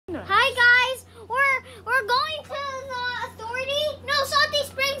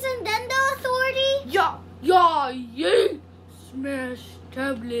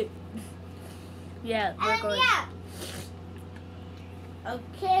tablet. Yeah, we're And going. yeah.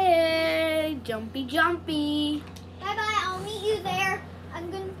 Okay, jumpy. Bye bye. I'll meet you there. I'm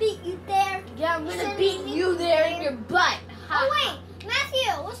gonna beat you there. Yeah, I'm You're gonna gonna beat meet you me there in your butt. Oh wait,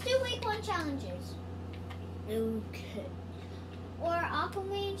 Matthew, let's do week 1 challenges. Okay. Or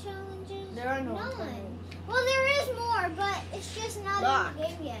Aquaman challenges. There are no None. Aquaman. Well, there is more, but it's just not Locked. in the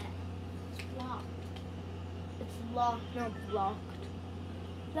game yet. It's locked. It's locked, not blocked.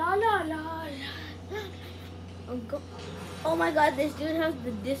 La la la la. Oh my god, this dude has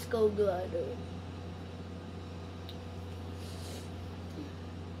the disco glider.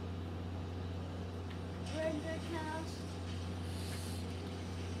 Where's your house?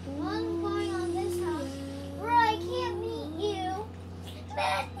 I'm going on this house. Bro, I can't meet you.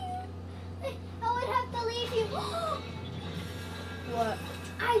 Matthew, I would have to leave you. What?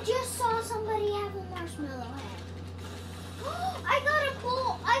 I just saw somebody have a marshmallow head. I got a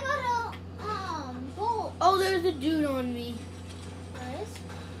bolt. Bolt. Oh, there's a dude on me. There is?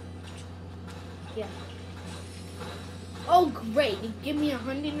 Yeah. Oh, great. You give me a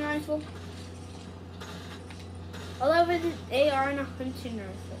hunting rifle? I'll have an AR and a hunting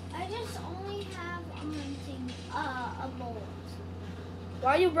rifle. I just only have a hunting, a bolt.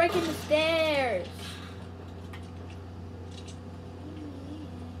 Why are you breaking the stairs?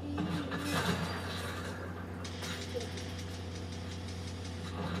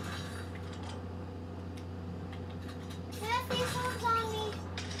 Matthew, someone's on me.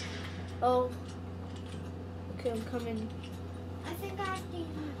 Oh. Okay, I'm coming. I think I have to use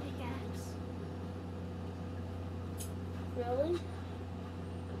my pickaxe. Really?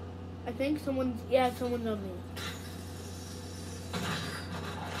 I think someone's on me.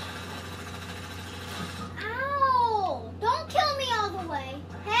 Ow! Don't kill me all the way.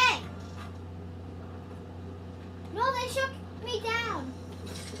 Hey! No, they shook me down.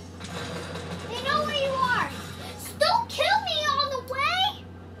 They know where you are. Don't kill me all the way!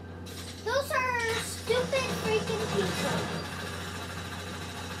 Those are stupid freaking people.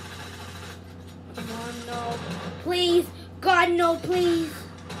 Come on, no. Please. God, no, please.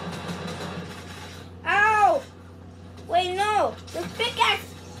 Ow! Wait, no. The pickaxe.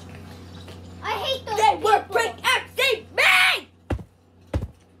 I hate those They people. were pickaxing me!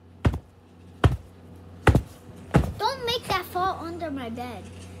 Don't make that fall under my bed.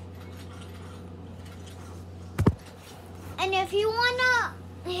 And if you wanna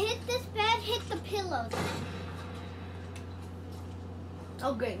hit this bed, hit the pillows.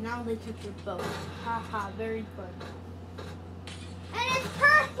 Oh, great. Now they took your boat. Haha, very fun. And it's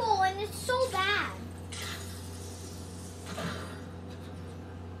purple and it's so bad.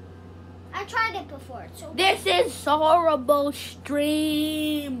 I tried it before. It's so bad. This is horrible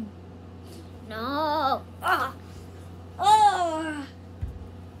stream. No. Oh.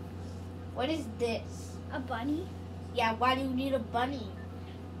 What is this? A bunny? Yeah, why do you need a bunny?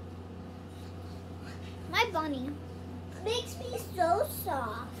 My bunny makes me so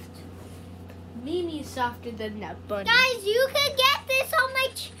soft. Mimi's softer than that bunny. Guys, you can get this on my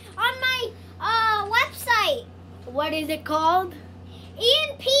website. What is it called?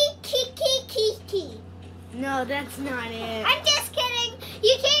 ENP Kiki Kiki. No, that's not it. I'm just kidding.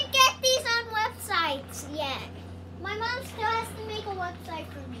 You can't get these on websites yet. My mom still has to make a website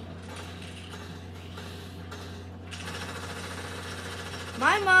for me.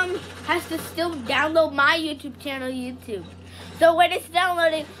 My mom has to still download my YouTube channel, YouTube. So when it's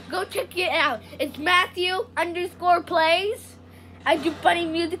downloading, go check it out. It's Matthew_plays. I do funny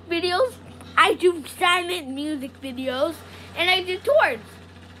music videos. I do silent music videos. And I do tours.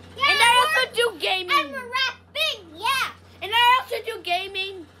 Yeah, and I also do gaming. And we're rapping, yeah. And I also do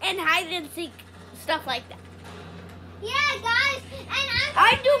gaming and hide and seek, stuff like that. Yeah, guys. And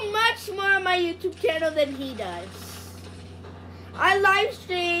I do much more on my YouTube channel than he does. I live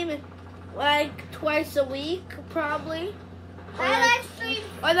stream like twice a week, probably. I live stream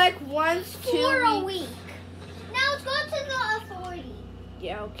Or like once, 2 for a weeks. week. Now let's go to the authority.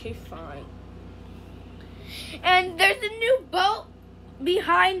 Yeah, okay, fine. And there's a new boat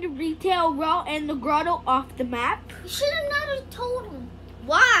behind Retail Row and the grotto off the map. You should have not have told them.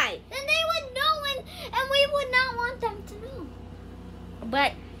 Why? Then they would know and we would not want them to know.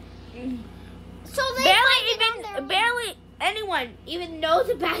 But So they find it on their own. barely anyone even knows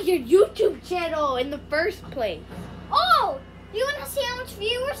about your YouTube channel in the first place. Oh, you want to see how much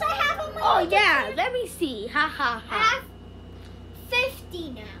viewers I have on my Oh YouTube yeah, channel? let me see. Ha ha I ha. have 50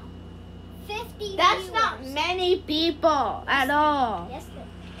 now. 50 That's viewers. not many people at all. Yes,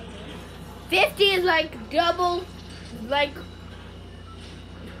 50 is like double, like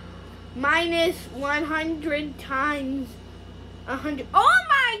minus 100 times 100. Oh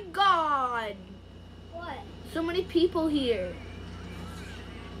my god! What? So many people here.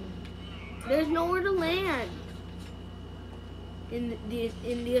 There's nowhere to land. In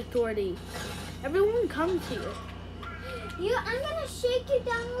the authority. Everyone comes here. I'm gonna shake you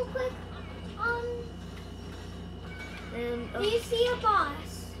down real quick. And Do you see a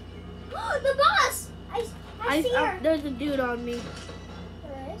boss? The boss! I see her. There's a dude on me.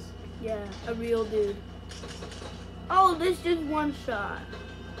 There is? Yeah, a real dude. Oh, this just one shot.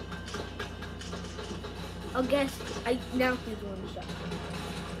 I guess now he's one shot.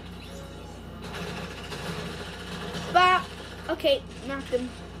 But okay, knocked him.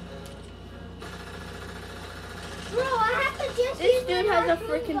 Bro, I have to just This use dude my has a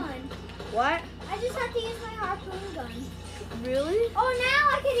harpoon freaking gun. what? I just have to use my harpoon gun. Really? Oh,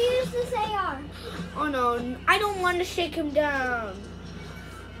 now I can use this AR. Oh no, I don't want to shake him down.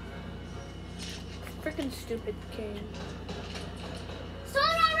 Freaking stupid king.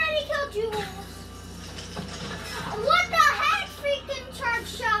 Someone already killed Jules. What the heck, freaking charged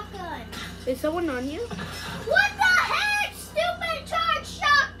shotgun? Is someone on you? What the heck, stupid charged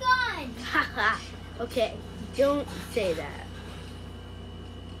shotgun? Haha. Okay, don't say that.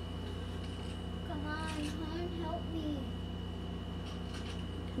 Come on, hon, help me.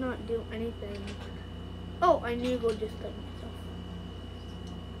 Not do anything. Oh, I need to go just like myself.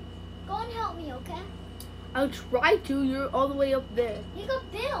 Go and help me, okay? I'll try to. You're all the way up there. You got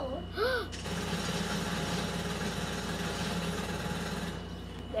Bill.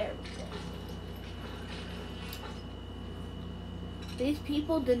 There we go. These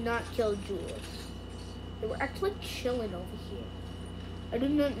people did not kill Jules. They were actually chilling over here. I do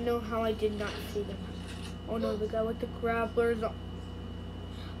not know how I did not see them. Oh no, the guy with the grapplers.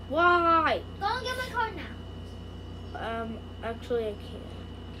 Why? Go and get my card now. Actually I can't.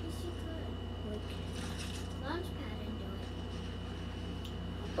 Yes, you could. Like, Launchpad and do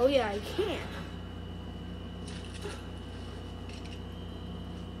it. oh yeah, I can.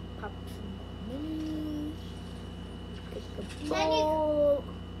 Pop some minis. Get the And then you- ball.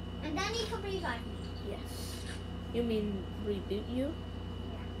 And then you can revive me. Yes. You mean reboot you?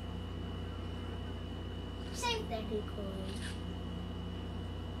 Same thing. Because...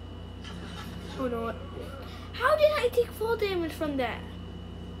 oh no. What? How did I take full damage from that?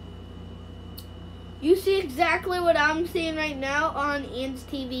 You see exactly what I'm seeing right now on Ian's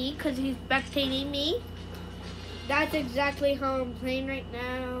TV because he's spectating me. That's exactly how I'm playing right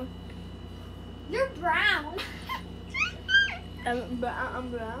now. You're brown. I'm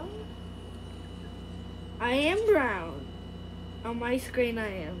brown? I am brown. On my screen I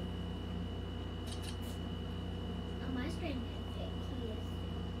am. On my screen, he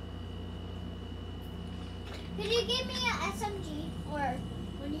is. Could you give me an SMG or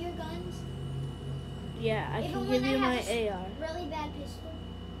one of your guns? Yeah, I Even can when give you I my have a AR. really bad pistol.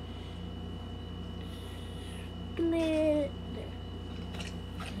 Split.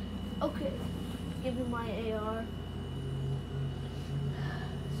 There. Okay. Give you my AR.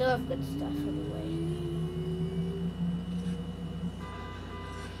 Still have good stuff anyway.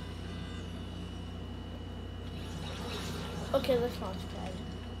 Okay, let's launch pad.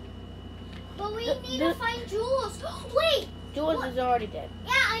 But we The- need the- to find Jules. Wait! Jules What? is already dead.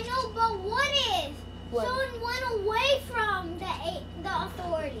 Yeah, I know, but what if What? someone went away from the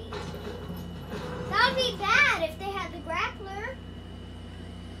authority? That would be bad if they had the grappler.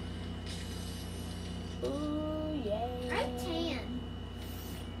 Ooh, yeah. I'm tan.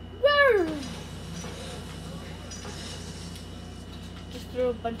 Woo! Just threw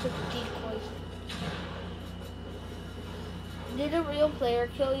a bunch of decoys. Did a real player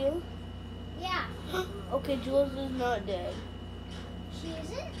kill you? Yeah. Okay, Jules is not dead. She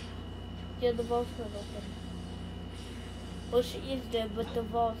isn't? Yeah, the vault's not open. Well, she is dead, but the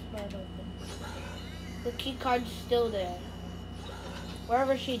vault's not open. The key card's still there.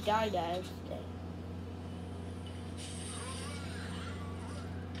 Wherever she died at is dead.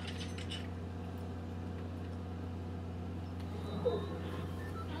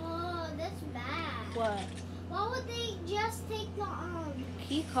 Oh, that's bad. What? Why would they just take the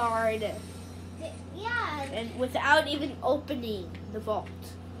Key card, yeah. and without even opening the vault.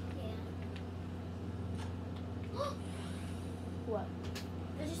 Yeah. What?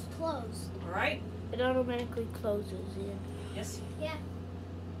 It just closed. All right. It automatically closes. Ian. Yes. Yeah.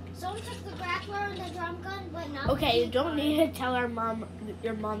 Someone took the grappler and the drum gun, but not Okay, the you key don't card. need to tell your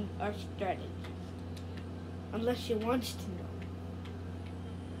mom our strategy. Unless she wants to know.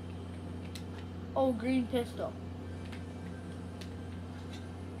 Oh, green pistol.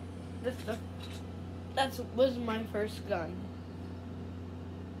 That was my first gun.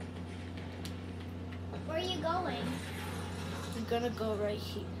 Where are you going? I'm gonna go right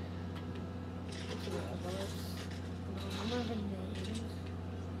here.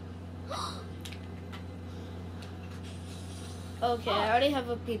 Okay, I already have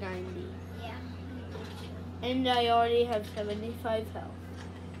a P90. Yeah. And I already have 75 health.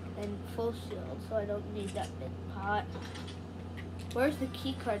 And full shield, so I don't need that big pot. Where's the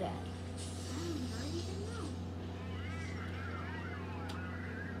key card at? I don't even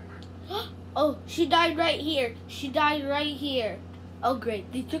know. Oh, she died right here. She died right here. Oh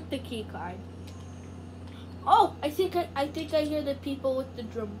great, they took the key card. Oh, I think I hear the people with the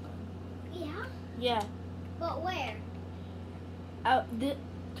drum gun. Yeah? Yeah, But where? out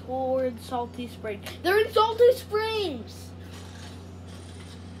towards Salty Springs. They're in Salty Springs.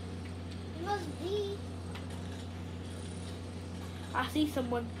 It must be. I see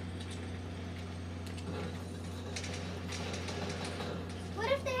someone.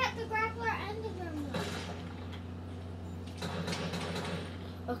 What if they had the grappler and the drum gun?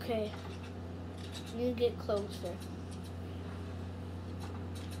 Okay, I need to get closer.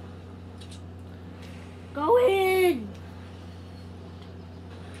 Go in.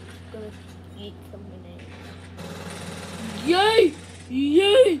 Gonna eat some grenades. Yay!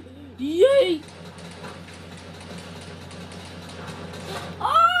 Yay! Yay!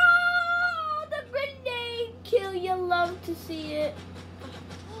 Oh, the grenade kill! You love to see it.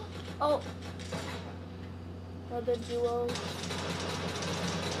 Oh, another duo.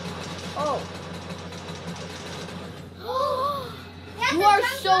 Oh. You are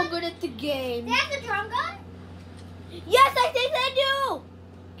so good at the game. They have the drum gun? Yes, I think they do.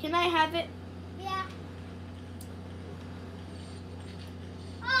 Can I have it? Yeah.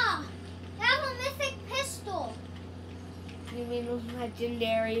 Oh, they have a mythic pistol. You mean it was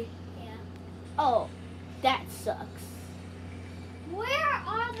legendary? Yeah. Oh, that sucks. Where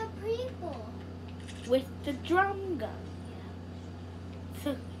are the people? With the drum gun.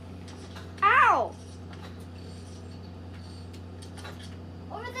 So, ow!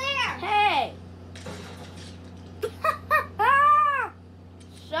 Over there. Hey!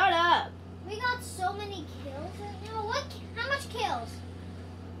 Shut up! We got so many kills right now. What? How much kills?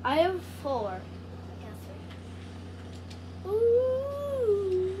 I have 4. I got 3.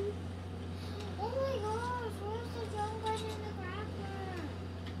 Ooh. Oh my gosh, where's the drum gun and the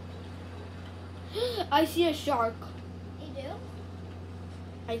grappler? I see a shark. You do?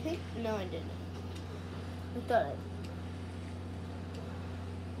 I think. No, I didn't. I thought I.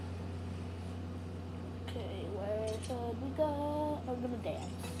 Okay, where should we go? I'm gonna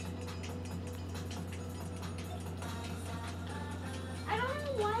dance. I don't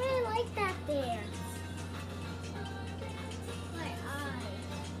know why I like that dance. My eyes.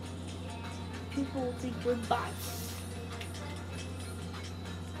 People will think we're bots.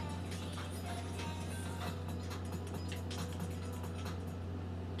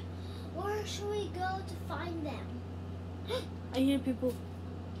 Where should we go to find them? I hear people.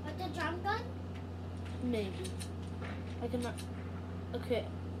 With the drum gun? Maybe. I cannot. Okay.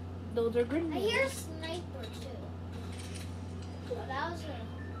 Those are I grenades. hear a sniper too. Oh, that was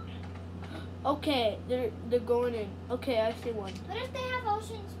a... Okay, they're going in. Okay, I see one. What if they have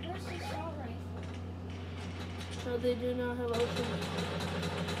Ocean's Burst assault rifle? No, they do not have ocean.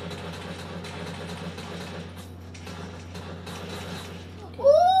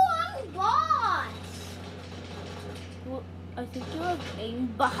 Ooh, I'm boss! Well, I think you have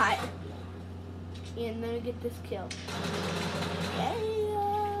aimbot. And let me get this kill. Yeah,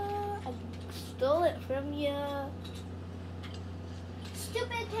 I stole it from you.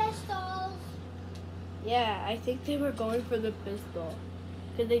 Stupid pistols. Yeah, I think they were going for the pistol.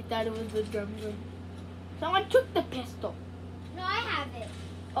 Because they thought it was the drum gun. Someone took the pistol. No, I have it.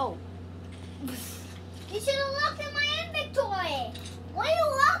 Oh. You should have looked at my inventory. What are you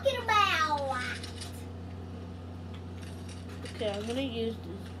talking about? Okay, I'm gonna use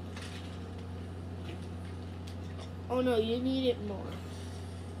this. Oh no, you need it more.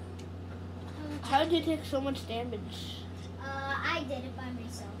 How did you take so much damage? I did it by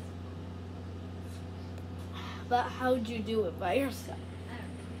myself. But how'd you do it by yourself? I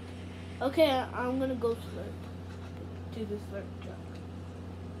don't know. Okay, I'm gonna go slurp. Do the slurp jump.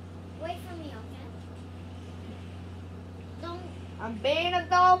 Wait for me, okay? Don't. I'm being a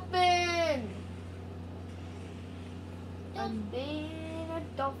dolphin! I'm Don't. being a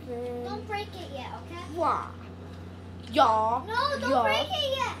dolphin. Don't break it yet, okay? Why? Yeah. No, don't yeah. break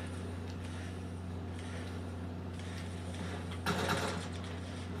it yet.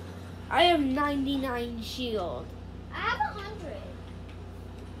 I have 99 shield. I have 100.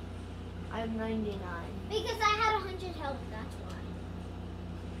 I have 99. Because I had 100 health, that's why.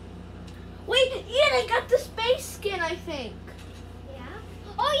 Wait, Ian, I got the space skin, I think.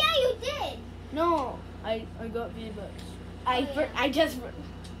 Oh yeah, you did. No, I got V-Bucks. yeah. I just...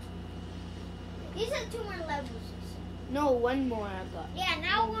 You said 2 more levels. No, one more I got. Yeah,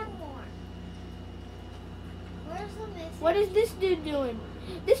 now 1 more. Where's the mythic? What is this dude doing?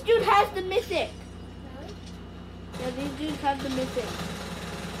 This dude has the mythic. Really? Yeah, these dudes have the mythic.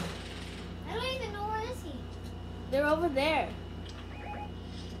 I don't even know where is he. They're over there.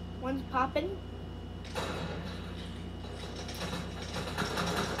 One's popping.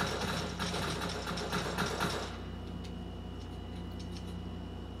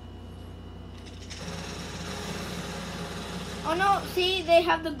 Oh no, see, they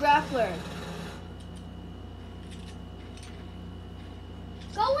have the grappler.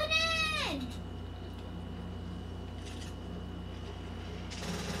 Going in!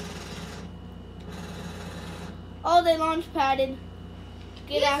 Oh, they launch padded.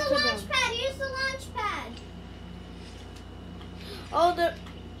 Get Use after the them. launch pad. Use the launch pad. Oh,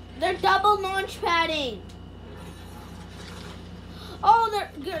 they're double launch padding. Oh,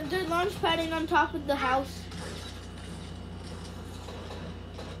 they're launch padding on top of the house.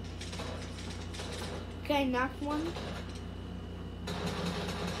 Okay, knocked one.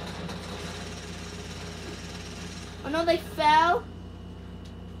 Oh no, they fell.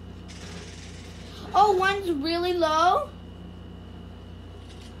 Oh, one's really low.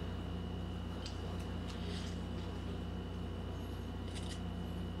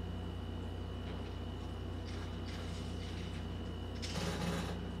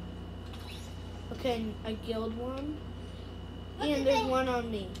 Okay, I killed one. What And did there's they- one on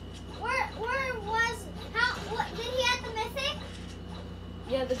me. Where was, how, what, did he have the mythic?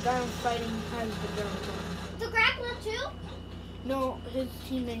 Yeah, the guy I'm fighting has the grappler. The grappler too? No, his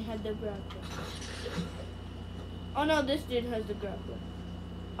teammate had the grappler. Oh no, this dude has the grappler.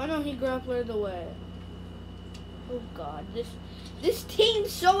 Oh no, he grapplered away. Oh god, this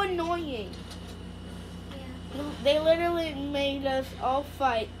team's so annoying. Yeah. They literally made us all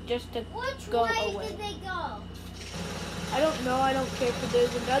fight just to Which go way away. did they go? I don't know, I don't care if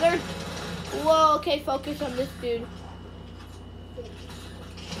there's another. Whoa, okay, focus on this dude.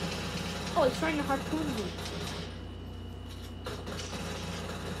 Oh, he's trying to harpoon me.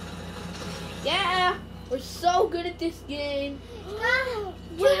 Yeah, we're so good at this game.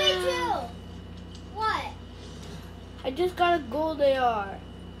 2v2. What? I just got a gold AR. Wow.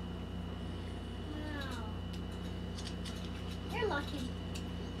 You're lucky.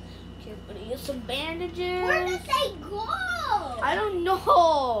 Okay, but use some bandages. Where did they go? I don't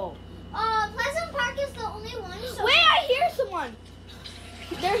know. Pleasant Park is the only one. So Wait, I hear someone.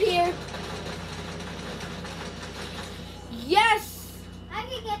 They're here. Yes. I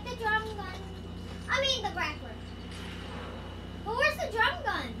can get the drum gun. I mean the grappler. But where's the drum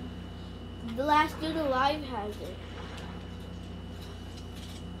gun? The last dude alive has it.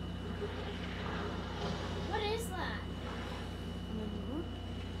 What is that? I don't know.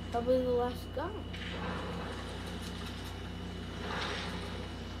 Probably the last guy.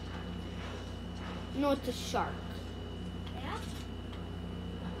 No, it's a shark. Yeah.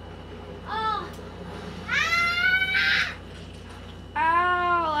 Oh. Ah!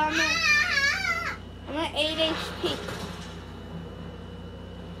 Ow! Ah! I'm at 8 HP.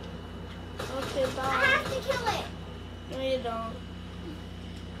 Okay, I bye. have to kill it. No, you don't.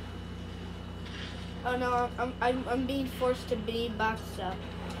 Oh no, I'm being forced to be boxed up.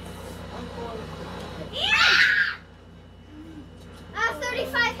 I'm forced. Yeah! I have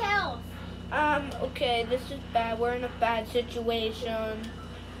 35 health. Okay, this is bad. We're in a bad situation.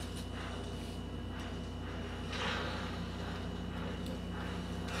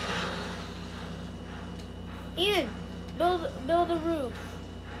 Ian, build a roof.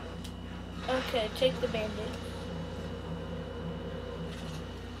 Okay, take the bandage.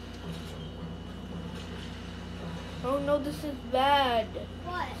 Oh no, this is bad.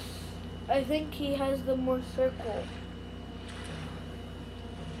 What? I think he has the more circle.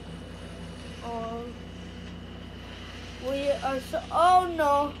 We are so. Oh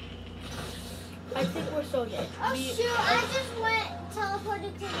no! I think we're so dead. Oh shoot! I just went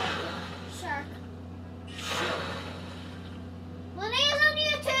teleported to the shark. Linnea's on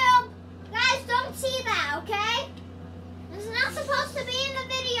YouTube. Guys, don't see that, okay? It's not supposed to be in the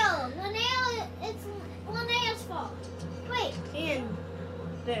video. Linnea, it's Linnea's fault. Wait. In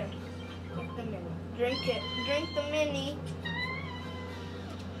there. Take the mini. Drink it. Drink the mini.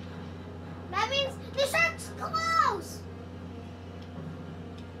 That means the shark's close.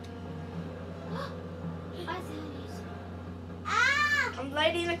 I thought he's... Ah! I'm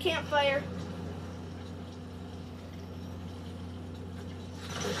lighting a campfire.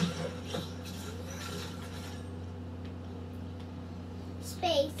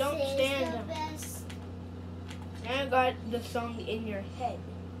 Space. got the song in your head.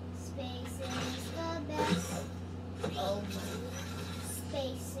 Space is the best. Oh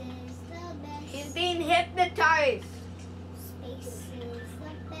Space is the my. best. He's being hypnotized. Space is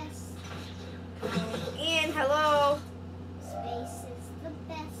the best. Ian, hello. Space is the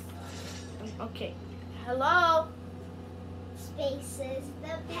best. Okay. Hello. Space is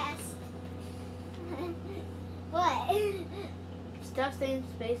the best. What? Stop saying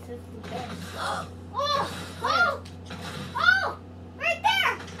space is the best. Oh! Oh! Oh! Right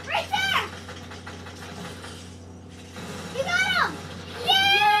there! Right there! You got him!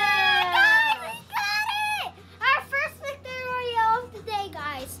 Yeah! Guys, we got it! Our first victory royale of the day,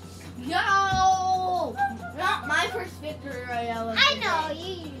 guys. Yo! Not my first victory royale. Of I the know, day.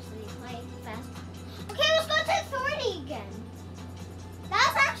 you usually play fast. Okay, let's go to authority again.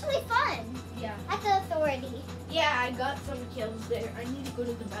 That was actually fun. Yeah. At the authority. Yeah, I got some kills there. I need to go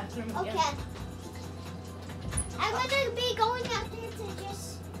to the bathroom again. Okay. I'm gonna be going out there to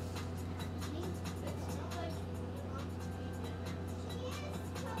just.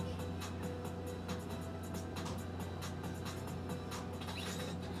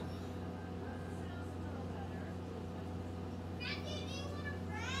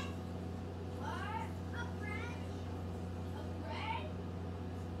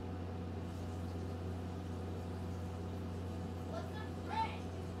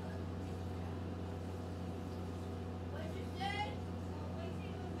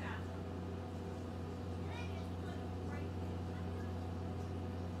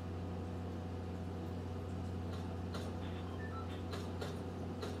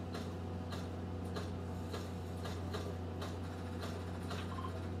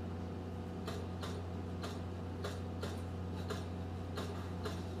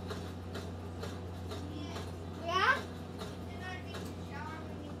 Yeah?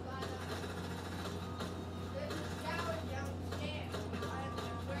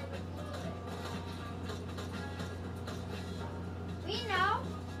 We know.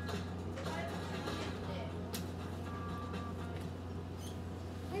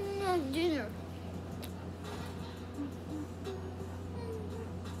 Dinner.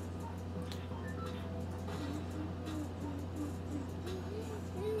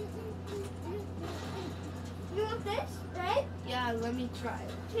 You want this, right? Yeah, let me try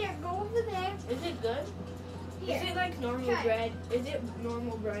it. Here, go over there. Is it good? Here. Is it like normal Try it. bread? Is it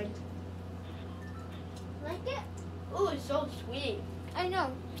normal bread? Like it? Oh, it's so sweet. I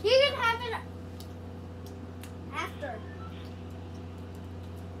know. You can have it after.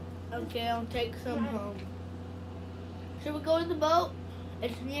 Okay, I'll take some Yeah. home. Should we go to the boat?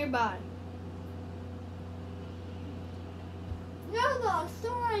 It's nearby. No, the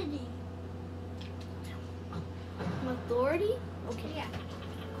authority. Authority? Okay. Yeah.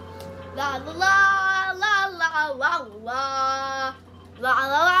 La la la la la la la la la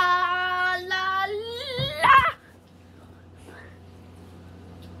la la la.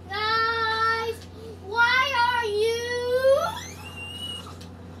 Guys, why are you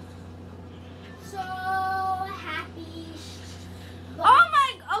so happy? Oh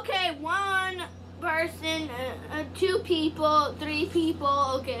my! Okay, one person, two people, three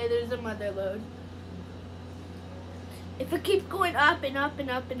people. Okay, there's a mother load. If it keeps going up and up and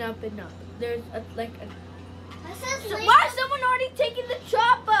up and up and up, there's a, like a. It says So land. why is someone already taking the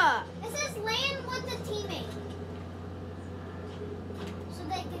chopper? It says land with the teammate, so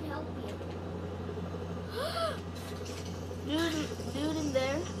they can help you. Dude in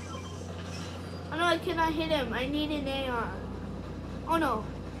there. Oh no, I cannot hit him. I need an AR. Oh no.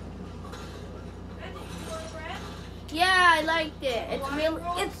 Yeah, I liked it. It's real.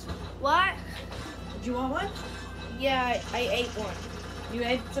 It's what? Did you want one? Yeah, I ate one. You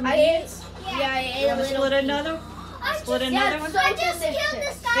ate some I beans? Yeah, I ate You a want to little. split piece. another? I Split just, another yeah, one? so- I just delicious. killed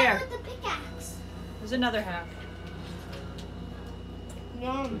this guy Here. with the pickaxe. There's another half.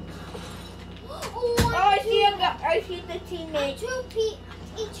 Yum. Oh, Oh, I see a guy. I see the teammate. 2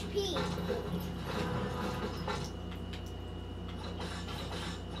 HP.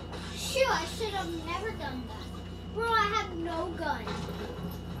 Shoot, I should have never done that. Bro, I have no gun.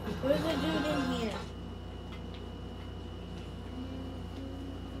 Where's the dude in here?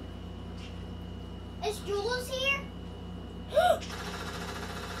 Is Jules here?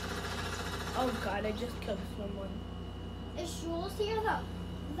 Oh god, I just killed someone. Is Jules here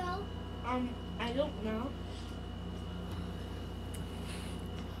though? I don't know.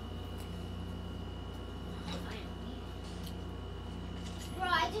 Bro,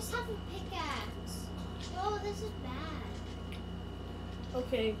 I just have a pickaxe. Oh, this is bad.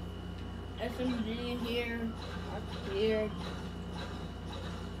 Okay. SMG here. Up here.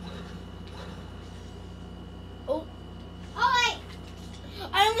 Oh,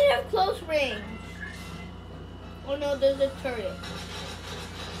 have close range. Oh no, there's a turret.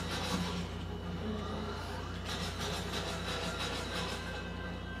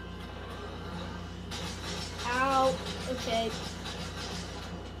 Ow. Okay.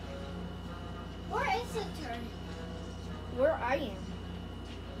 Where is the turret? Where I am.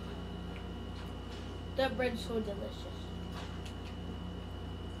 That bread's so delicious.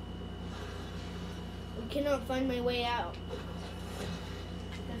 I cannot find my way out.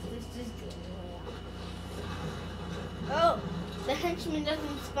 Because this is the only way out. Oh, the henchman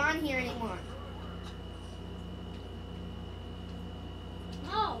doesn't spawn here anymore.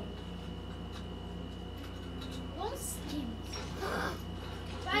 No. Don't skin.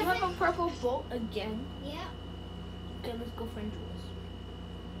 You have a purple bolt again. Yeah. Okay, let's go find Jules.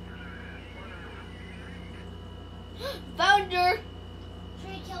 Found her! Should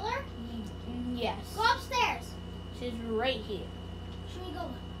we kill her? Yes. Go upstairs. She's right here. Should we go?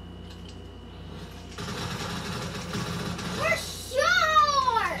 We're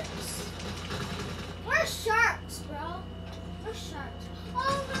sharks! We're sharks, bro. We're sharks.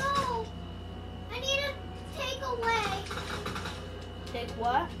 Oh no! I need to take away. Take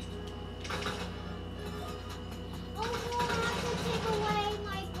what? Oh no, I have to take away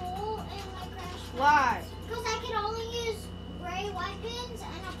my gold and my crash. Why? Because I can only use gray weapons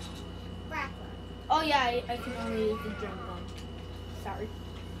and a grappler. Oh yeah, I can only use the drum gun. Sorry.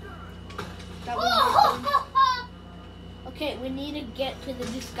 That was Oh! okay, we need to get to the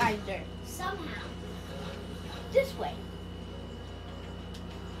disguiser. Somehow. This way.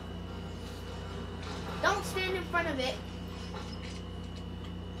 Don't stand in front of it.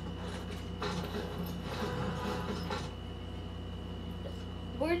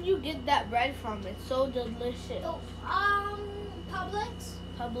 Where'd you get that bread from? It's so delicious. Oh, Publix.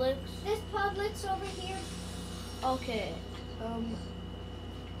 Publix? This Publix over here. Okay.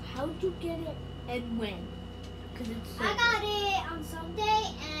 How'd you get it and when? Because it's so I got it on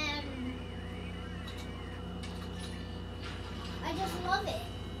Sunday and I just love it.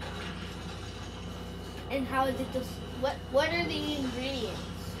 And how is it just what are the ingredients?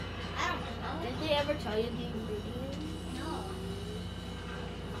 I don't know. Did they ever tell you the ingredients? No.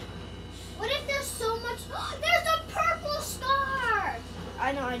 What if there's so much? There's a purple scar.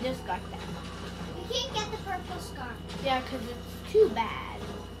 I know, I just got that. You can't get the purple scar. Yeah, because it's too bad.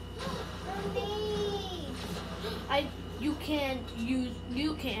 Grenade. You can use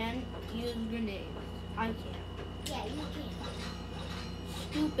grenades. I can't. Yeah, you can.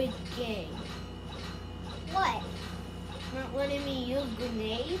 Stupid game. What? Not letting me use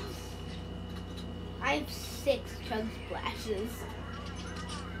grenades? I have 6 chug splashes.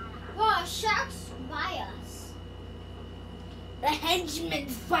 Well, sharks buy us. The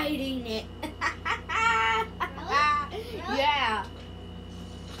henchman's fighting it. Really? Yeah.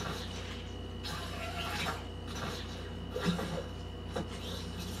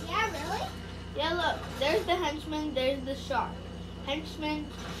 Yeah, really? Yeah, look. There's the henchman, there's the shark. Henchman,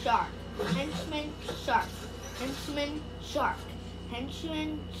 shark. Henchman, shark. Henchman, shark.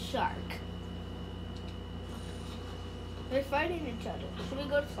 Henchman, shark. They're fighting each other. Should we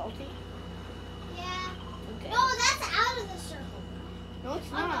go to Salty? Yeah. Okay. No, that's out of the circle. No,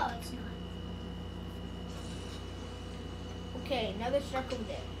 it's Oh, not. no, it's not. Okay, another circle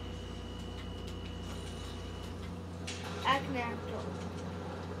there. Act natural.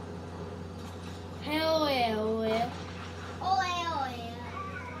 Hell yeah. Oh, yeah, oh, yeah.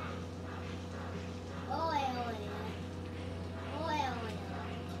 Oh, yeah, oh, yeah. Oh, yeah, oh,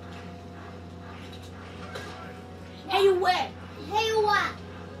 yeah. Hey, where? Hey, what?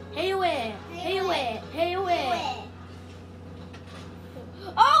 Hey, where? Hey, where? Hey, where? Where?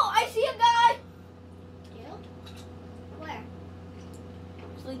 Oh, I see a guy. You? Where?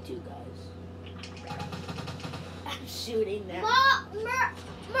 Actually, 2 guys. I'm shooting them.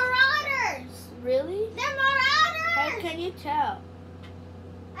 Marauders! Really? They're marauders! How can you tell?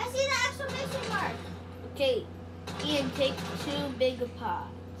 I see the exclamation mark. Okay, Ian, take 2 big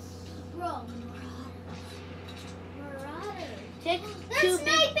pots. Bro, marauders. Take They're 2 big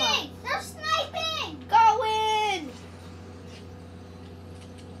sniping! pots. They're sniping! Go in!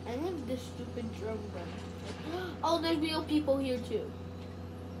 I love this stupid drum gun. Oh, there's real people here too.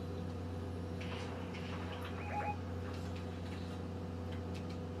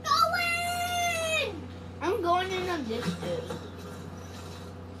 Go in! I'm going in on this dude.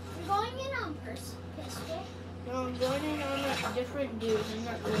 You're going in on pistol. No, I'm going in on a different dude. I'm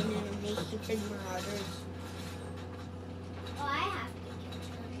not going in on those stupid marauders. Oh, I have to kill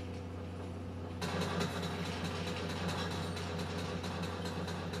them.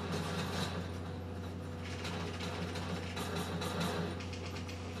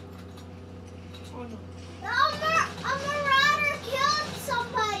 Oh no. A marauder killed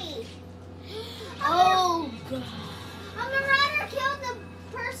somebody. Oh god. A marauder killed the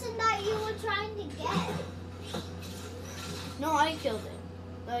person that you were trying to get. No, I killed it.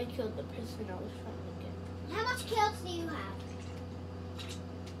 I killed the person I was trying to get. How much kills do you have?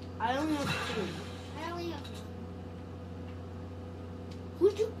 I only have 3. I only have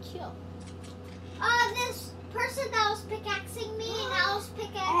Who'd you kill? this person that was pickaxing me and I was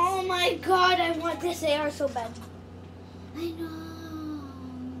pickaxing. Oh my god, I want this AR so bad. I know.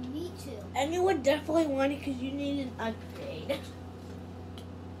 Me too. And you would definitely want it because you need an upgrade.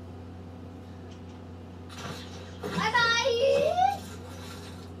 Bye bye.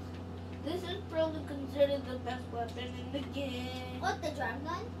 This is probably considered the best weapon in the game. What, the drum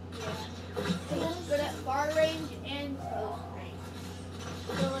gun? Yeah. It's good at far range and close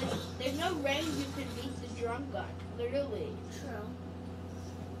range. So like, there's no range you can beat the drum gun. Literally. True.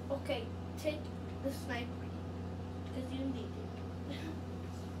 Okay, take the sniper. Because you need it.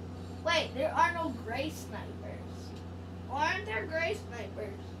 Wait, there are no gray snipers. Why aren't there gray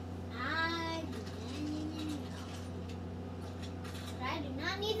snipers? I didn't know. But I do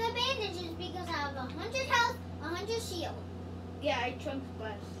not need the bandages because I have 100 health, 100 shield. Yeah, I chunk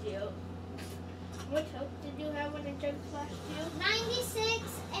splash you. What health did you have when I chunk splash you?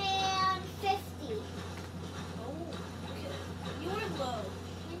 96 and 50. Oh, okay. You were low.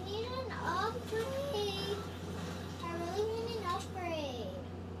 I need an upgrade. I really need an upgrade.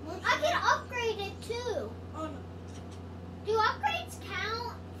 I can upgrade it too. Oh no. Do upgrades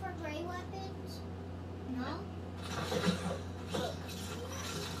count for gray weapons? No?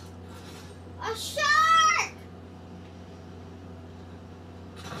 A shark!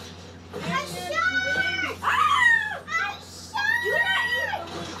 A shark! Ah! A shark! Do not eat the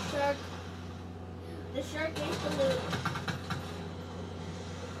loot, shark. The shark ate the loot.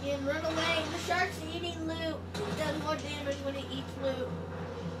 And run away. The shark's eating loot. It does more damage when it eats loot.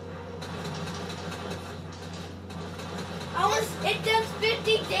 It does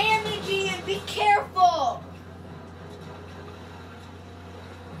 50 damage, Ian. Be careful.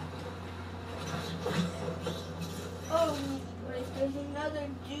 Oh, wait, there's another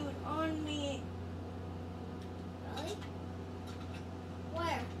dude on me. Really?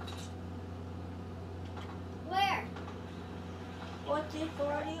 Where? Where? What's it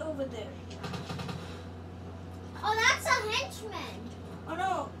already over there? Oh, that's a henchman. Oh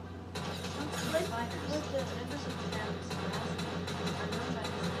no. Let's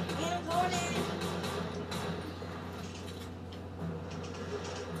Ian, go in.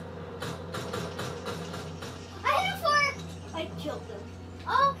 I hit him for it. I killed him.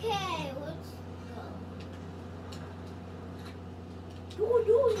 Okay, let's go.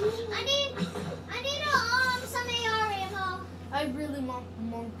 I need some AR ammo. I really want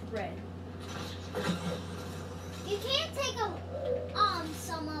more bread. You can't take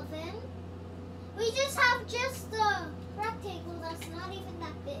some of them. We just have the rectangle that's not even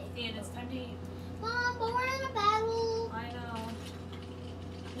that big. And it's time to eat. Mom, but we're in a battle. I know.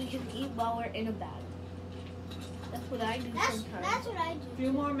 We can eat while we're in a battle. That's what I do sometimes. That's what I A do.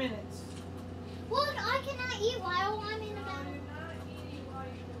 few more minutes. Well, I cannot eat while I'm in a battle.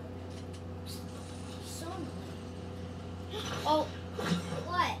 So annoying. Oh,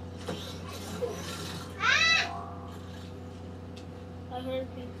 What? Ah! I heard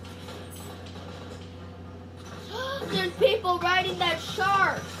people. There's people riding that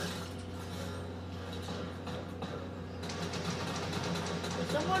shark. There's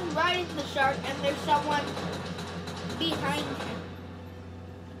someone riding the shark and there's someone behind him.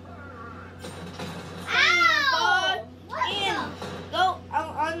 Ow! But What Ian, go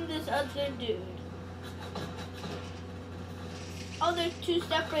on this other dude. Oh, there's 2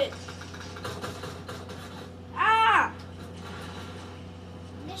 separate. Ah!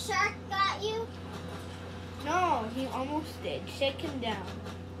 the? The shark got you? No, he almost did. Shake him down.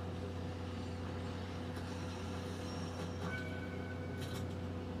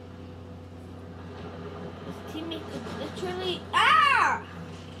 His teammate could literally. Ah!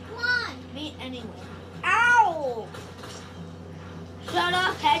 Come on. Me anyway. Ow! Shut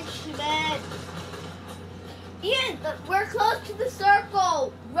up, henchman! Ian, we're close to the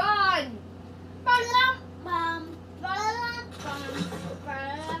circle. Run!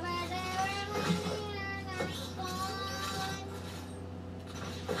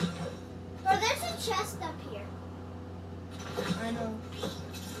 Bro, there's a chest up here. I know.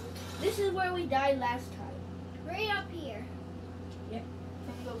 This is where we died last time. Right up here.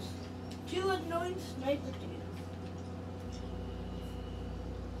 From those 2 annoying sniper dudes.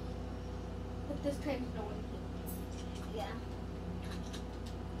 But this time no one hit. Yeah.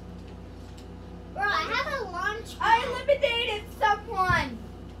 Bro,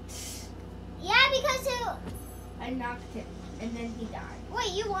 I knocked him, and then he died.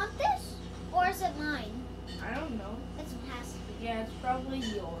 Wait, you want this? Or is it mine? I don't know. It has to be. Yeah, it's probably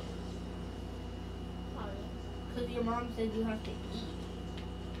yours. Probably. Because your mom said you have to eat.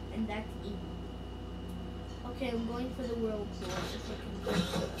 And that's eating. Okay, I'm going for the whirlpool. If I can get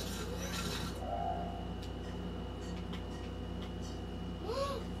it.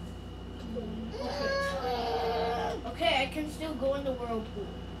 Okay, I can still go in the whirlpool.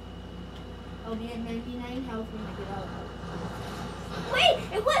 I'll be at 99 health when I get out. Wait,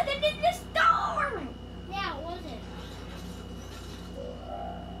 it wasn't in the storm! Yeah, it wasn't.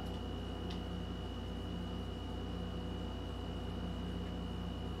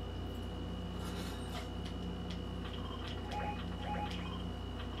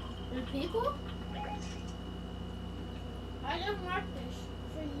 There's people? I just marked this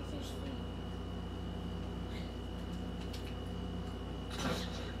for you to see.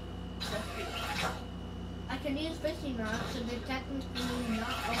 I can use fishing rods, so they're technically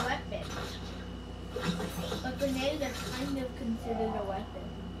not a weapon. But grenades are kind of considered a weapon.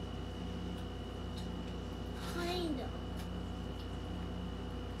 Kind of.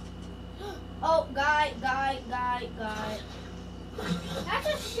 Oh, guy. That's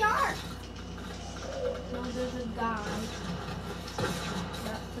a shark. No, there's a guy.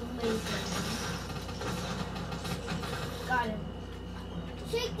 That's a laser. Got him.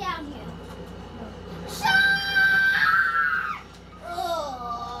 Shake down here. No. Shark!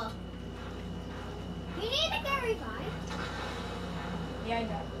 Ugh. You need to get revived. Yeah, I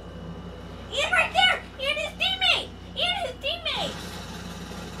got it. Ian right there! Ian his teammate!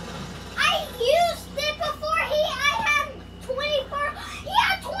 I used it before I had 24. He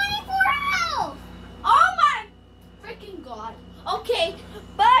had 24 health. Oh my freaking god. Okay,